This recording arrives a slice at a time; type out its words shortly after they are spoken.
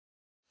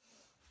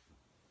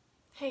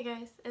Hey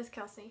guys, it's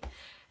Kelsey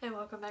and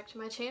welcome back to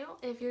my channel.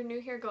 If you're new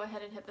here, go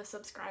ahead and hit the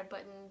subscribe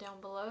button down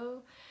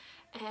below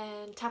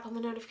and tap on the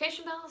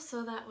notification bell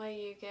so that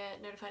way you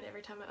get notified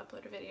every time I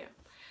upload a video.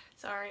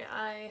 Sorry,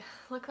 I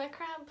look like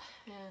crap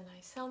and I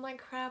sound like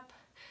crap.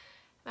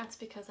 That's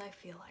because I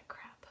feel like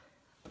crap.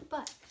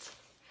 But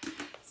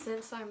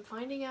since I'm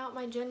finding out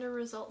my gender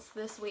results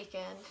this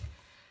weekend,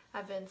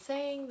 I've been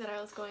saying that I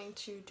was going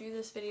to do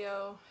this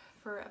video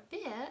for a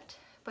bit.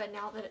 But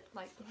now that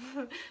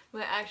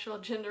my actual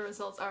gender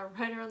results are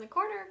right around the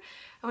corner,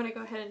 I want to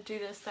go ahead and do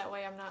this. That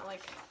way I'm not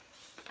like,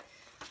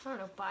 I don't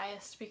know,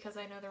 biased because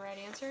I know the right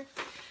answer.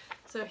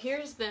 So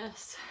here's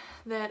this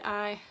that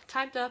I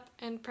typed up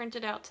and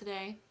printed out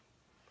today.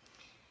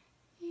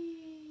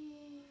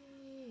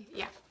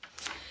 Yeah.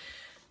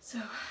 So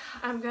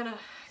I'm gonna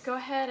go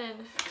ahead and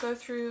go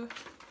through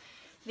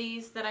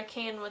these that I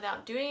can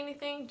without doing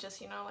anything, just,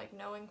 you know, like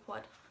knowing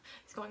what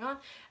is going on.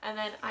 And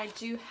then I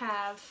do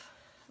have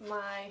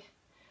my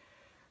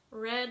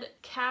red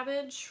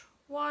cabbage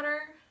water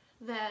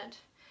that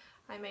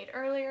I made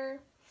earlier,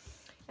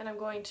 and I'm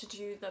going to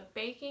do the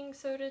baking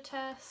soda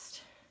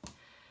test,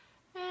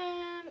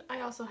 and I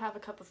also have a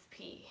cup of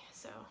pee,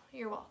 so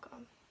you're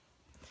welcome.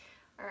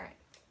 Alright,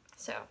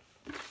 so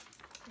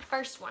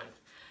first one,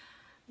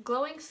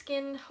 glowing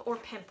skin or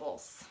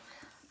pimples.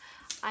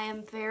 I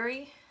am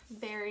very,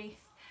 very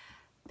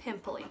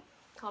pimply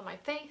on my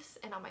face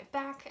and on my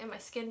back, and my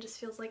skin just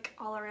feels like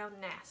all around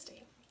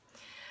nasty.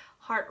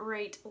 Heart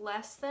rate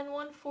less than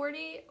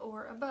 140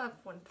 or above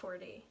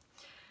 140.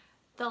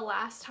 The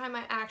last time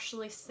I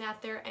actually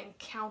sat there and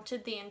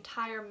counted the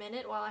entire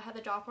minute while I had the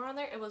Doppler on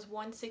there, it was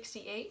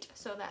 168,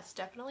 so that's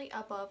definitely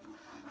above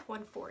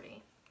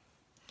 140.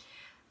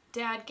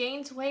 Dad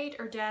gains weight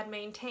or dad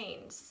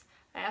maintains?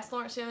 I asked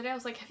Lawrence the other day, I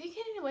was like, have you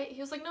gained any weight?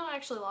 He was like, no, I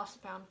actually lost a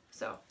pound.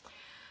 So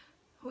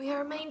we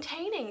are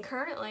maintaining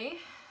currently.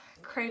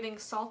 Craving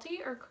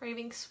salty or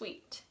craving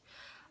sweet?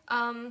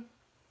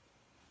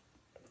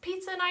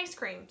 Pizza and ice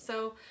cream,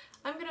 so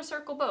I'm gonna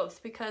circle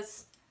both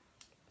because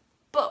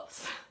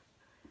both.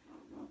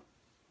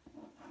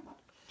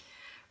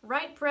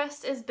 Right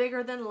breast is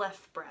bigger than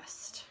left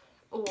breast,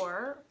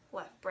 or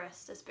left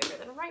breast is bigger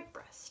than right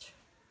breast.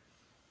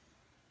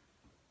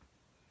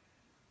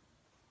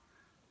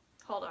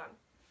 Hold on.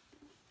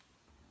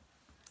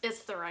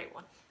 It's the right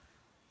one.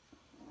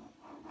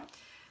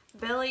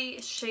 Belly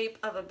shape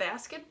of a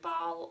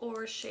basketball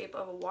or shape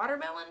of a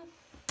watermelon?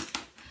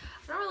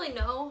 I don't really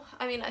know.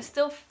 I mean, I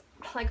still,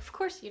 like, of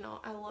course, you know,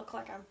 I look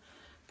like I'm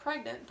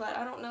pregnant, but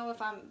I don't know if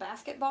I'm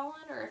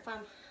basketballing or if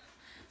I'm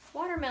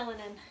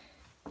watermeloning.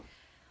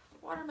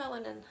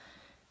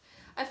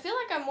 I feel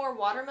like I'm more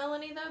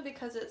watermelon-y though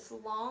because it's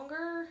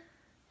longer.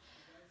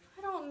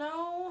 I don't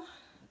know.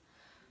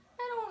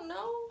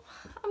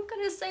 I'm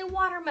gonna say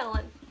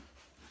watermelon.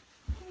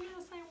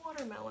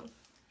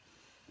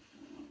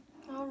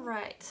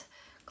 Alright.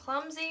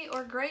 Clumsy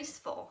or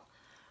graceful?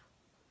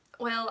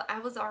 Well, I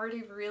was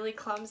already really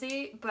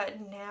clumsy,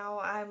 but now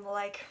I'm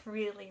like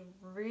really,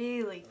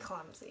 really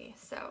clumsy.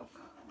 So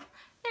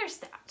there's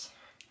that.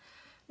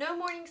 No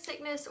morning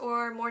sickness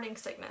or morning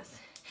sickness?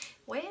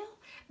 Well,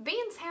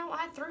 being how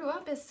I threw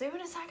up as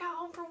soon as I got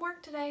home from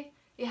work today,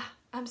 yeah,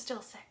 I'm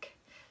still sick.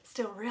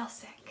 Still real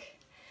sick.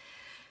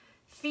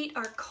 Feet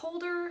are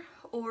colder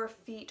or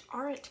feet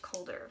aren't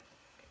colder?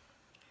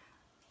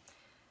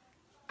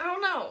 I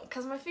don't know,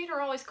 because my feet are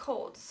always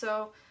cold,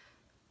 so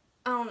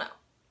I don't know.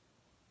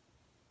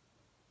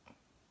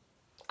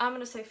 I'm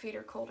gonna say feet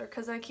are colder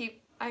because I keep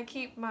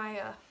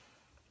my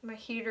my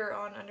heater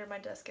on under my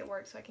desk at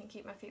work so I can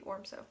keep my feet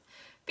warm, so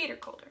feet are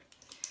colder.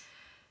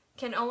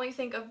 Can only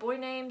think of boy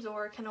names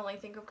or can only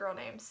think of girl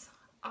names?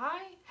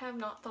 I have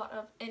not thought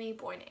of any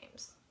boy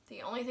names.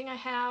 The only thing I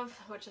have,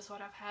 which is what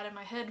I've had in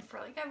my head for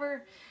like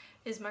ever,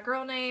 is my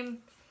girl name.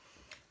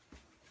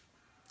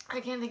 I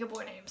can't think of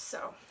boy names,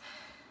 so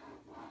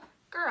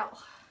girl.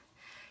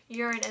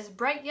 Urine is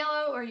bright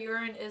yellow or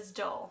urine is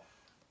dull?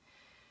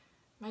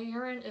 My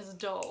urine is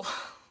dull.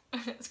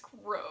 It's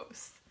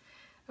gross.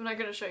 I'm not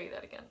going to show you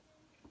that again.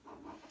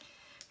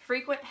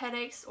 Frequent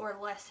headaches or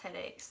less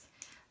headaches?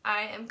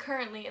 I am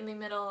currently in the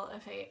middle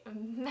of a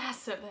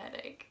massive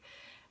headache,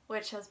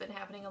 which has been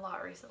happening a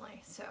lot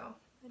recently. So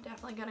I'm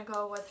definitely going to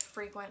go with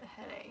frequent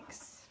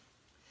headaches.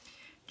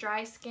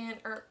 Dry skin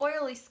or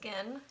oily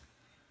skin?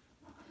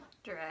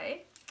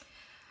 Dry.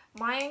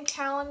 Mayan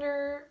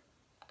calendar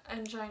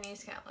and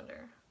Chinese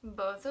calendar.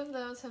 Both of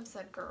those have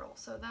said girl,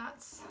 so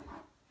that's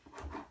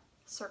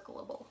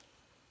circleable.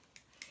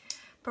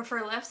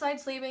 Prefer left side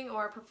sleeping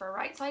or prefer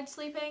right side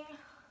sleeping?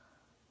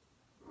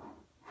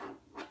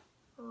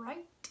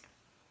 Right.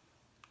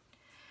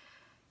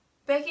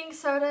 Baking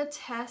soda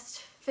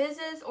test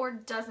fizzes or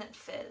doesn't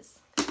fizz?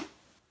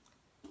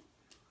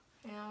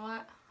 You know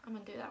what? I'm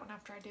gonna do that one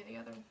after I do the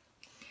other one.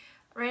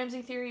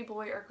 Ramsey theory,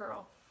 boy or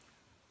girl?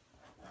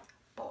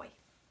 Boy.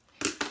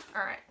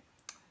 Alright.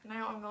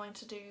 Now I'm going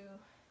to do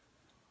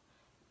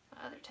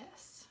my other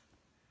tests.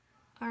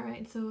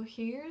 Alright, so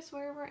here's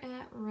where we're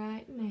at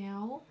right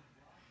now.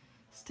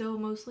 Still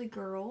mostly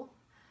girl.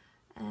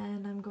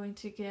 And I'm going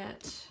to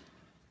get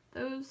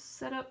those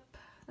set up.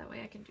 That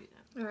way I can do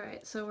that.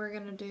 Alright, so we're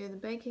going to do the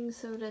baking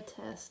soda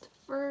test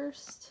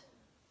first.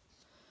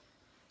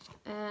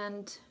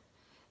 And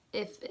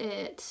if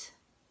it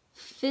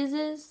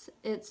fizzes,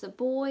 it's a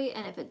boy,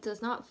 and if it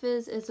does not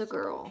fizz, it's a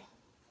girl.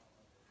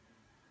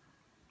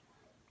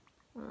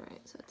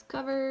 Alright, so it's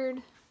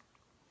covered.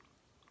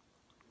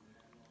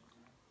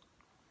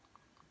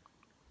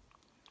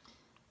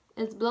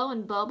 It's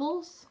blowing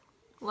bubbles,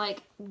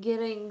 like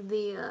getting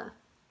the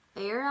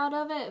air out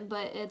of it,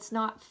 but it's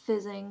not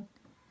fizzing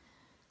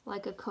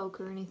like a Coke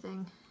or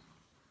anything.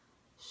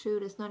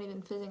 Shoot, it's not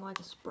even fizzing like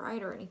a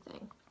Sprite or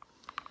anything.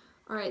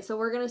 Alright, so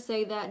we're going to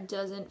say that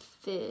doesn't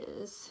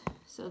fizz.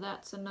 So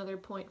that's another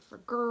point for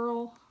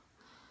girl.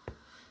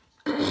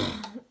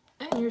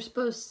 And you're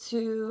supposed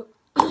to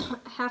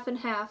half and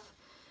half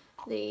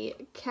the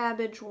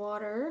cabbage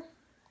water.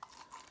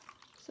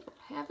 So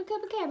half a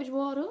cup of cabbage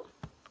water.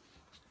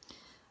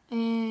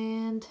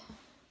 And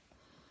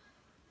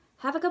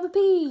half a cup of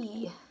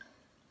pea.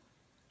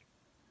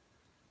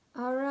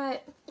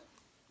 Alright.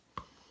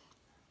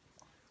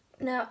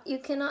 Now, you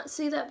cannot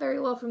see that very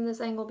well from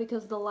this angle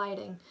because of the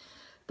lighting.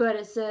 But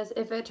it says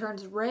if it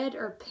turns red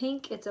or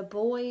pink, it's a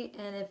boy.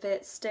 And if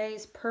it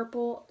stays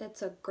purple,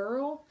 it's a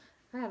girl.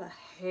 I have a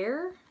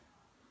hair?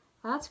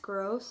 That's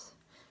gross.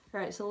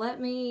 Alright, so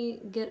let me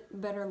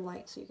get better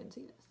light so you can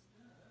see this.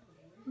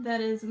 That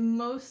is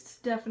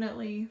most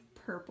definitely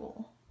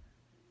purple.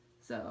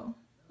 So,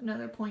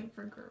 another point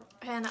for girl.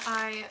 And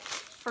I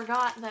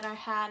forgot that I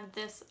had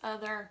this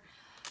other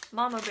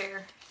mama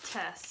bear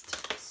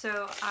test.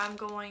 So I'm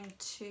going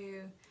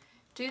to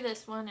do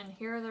this one, and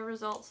here are the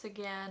results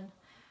again.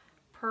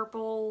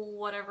 Purple,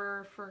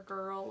 whatever for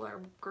girl,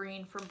 or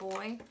green for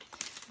boy.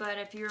 But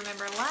if you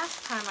remember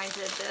last time I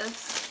did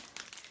this,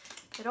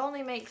 it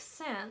only makes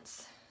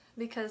sense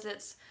because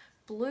it's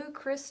blue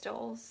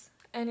crystals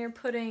and you're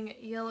putting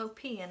yellow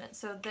pea in it.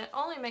 So that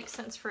only makes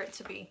sense for it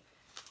to be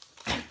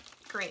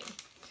green.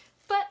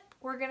 But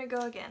we're gonna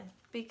go again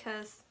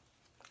because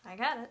I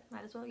got it,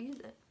 might as well use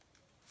it.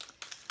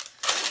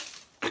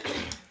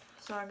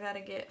 So I gotta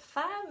get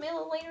 5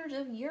 milliliters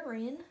of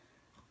urine.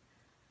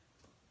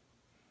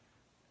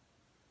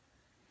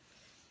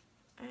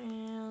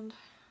 And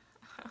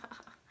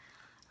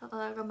I feel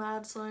like a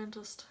mad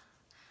scientist.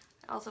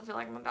 I also feel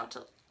like I'm about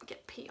to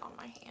get pee on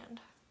my hand.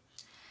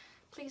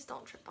 Please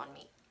don't trip on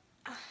me.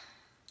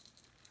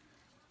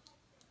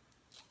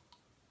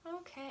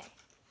 Okay.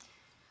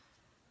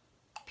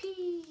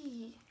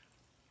 Pee.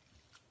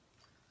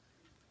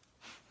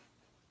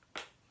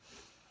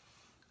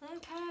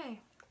 Okay.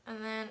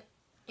 And then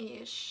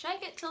you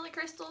shake it till the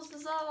crystals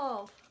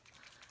dissolve.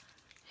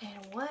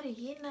 And what do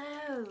you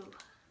know?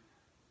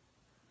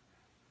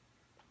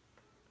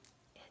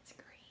 It's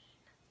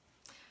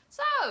green.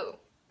 So,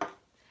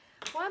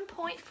 1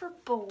 point for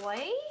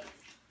boy.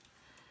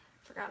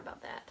 Forgot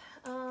about that.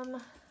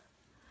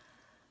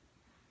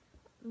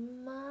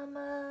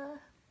 Mama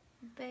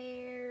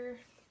bear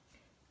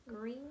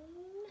green.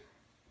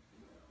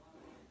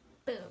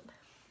 Boom.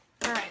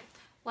 Alright,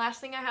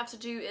 last thing I have to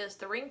do is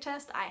the ring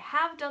test. I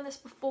have done this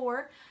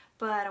before,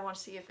 but I want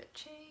to see if it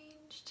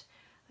changed.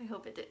 I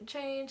hope it didn't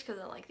change because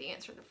I like the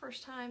answer the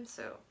first time,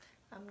 so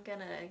I'm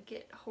gonna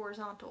get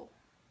horizontal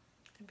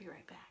and be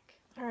right back.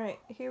 Alright,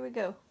 here we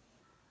go.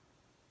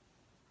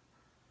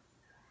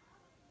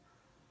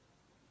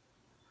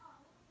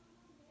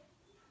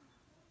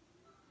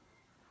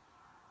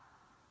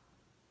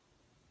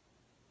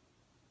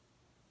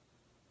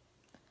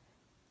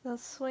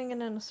 That's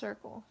swinging in a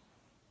circle.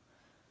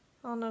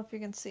 I don't know if you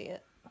can see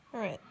it.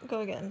 Alright,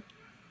 go again.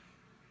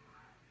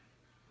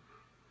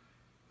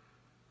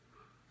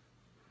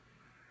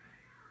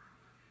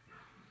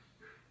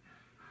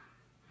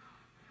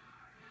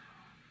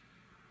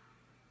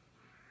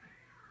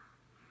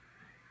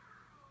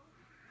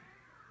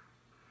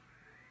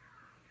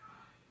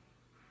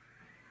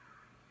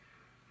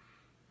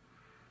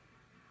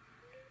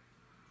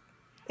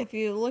 If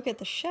you look at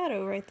the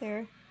shadow right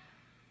there,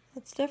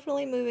 it's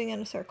definitely moving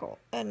in a circle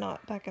and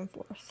not back and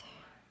forth.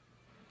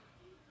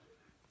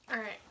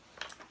 Alright,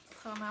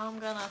 so now I'm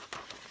gonna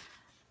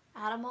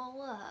add them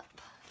all up.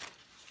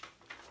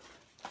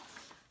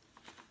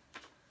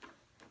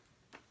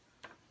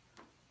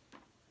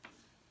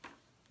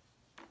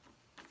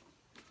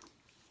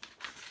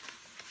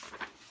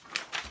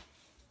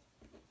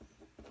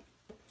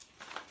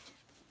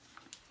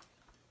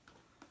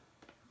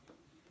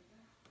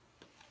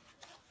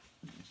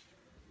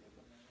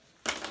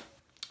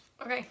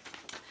 Okay,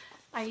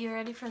 are you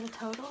ready for the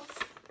totals?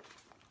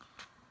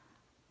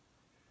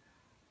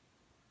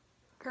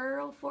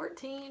 Girl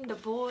 14 to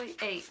boy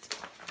 8.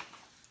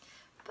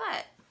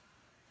 But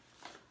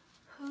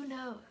who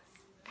knows?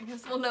 I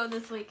guess we'll know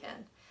this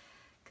weekend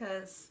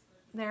because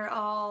they're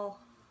all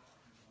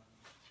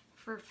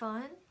for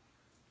fun.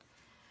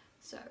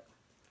 So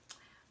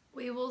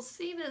we will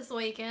see this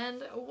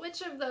weekend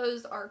which of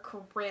those are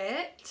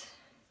correct.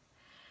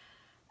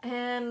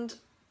 And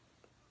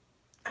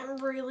I'm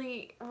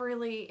really,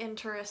 really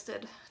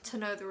interested to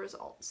know the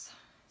results.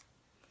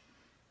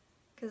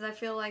 because I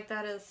feel like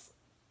that is,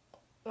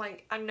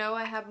 like, I know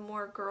I have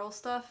more girl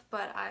stuff,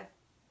 but I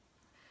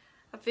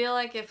feel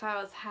like if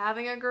I was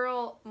having a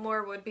girl,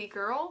 more would be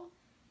girl,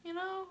 you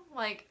know?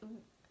 Like,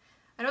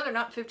 I know they're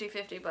not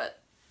 50-50, but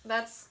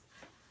that's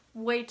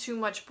way too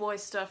much boy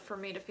stuff for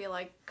me to feel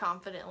like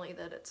confidently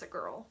that it's a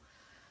girl.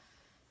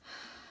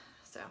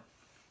 So,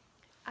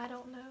 I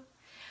don't know,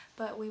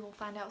 but we will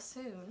find out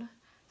soon.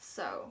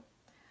 So,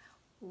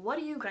 what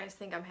do you guys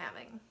think I'm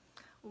having?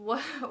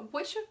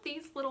 Which of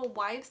these little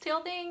wives'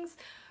 tale things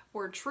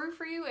were true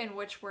for you and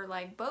which were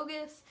like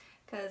bogus?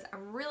 Because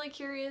I'm really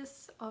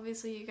curious.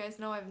 Obviously, you guys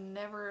know I've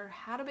never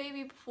had a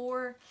baby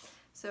before,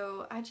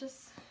 so I'm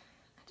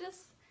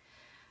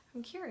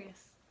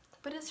curious,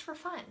 but it's for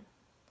fun.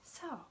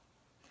 So,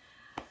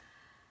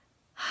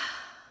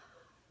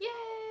 yay!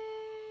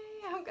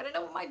 I'm gonna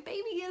know what my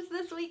baby is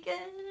this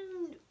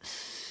weekend.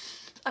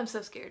 I'm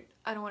so scared.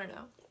 I don't want to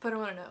know, but I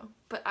want to know,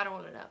 but I don't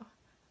want to know.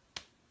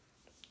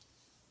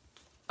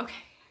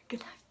 Okay,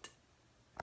 good night.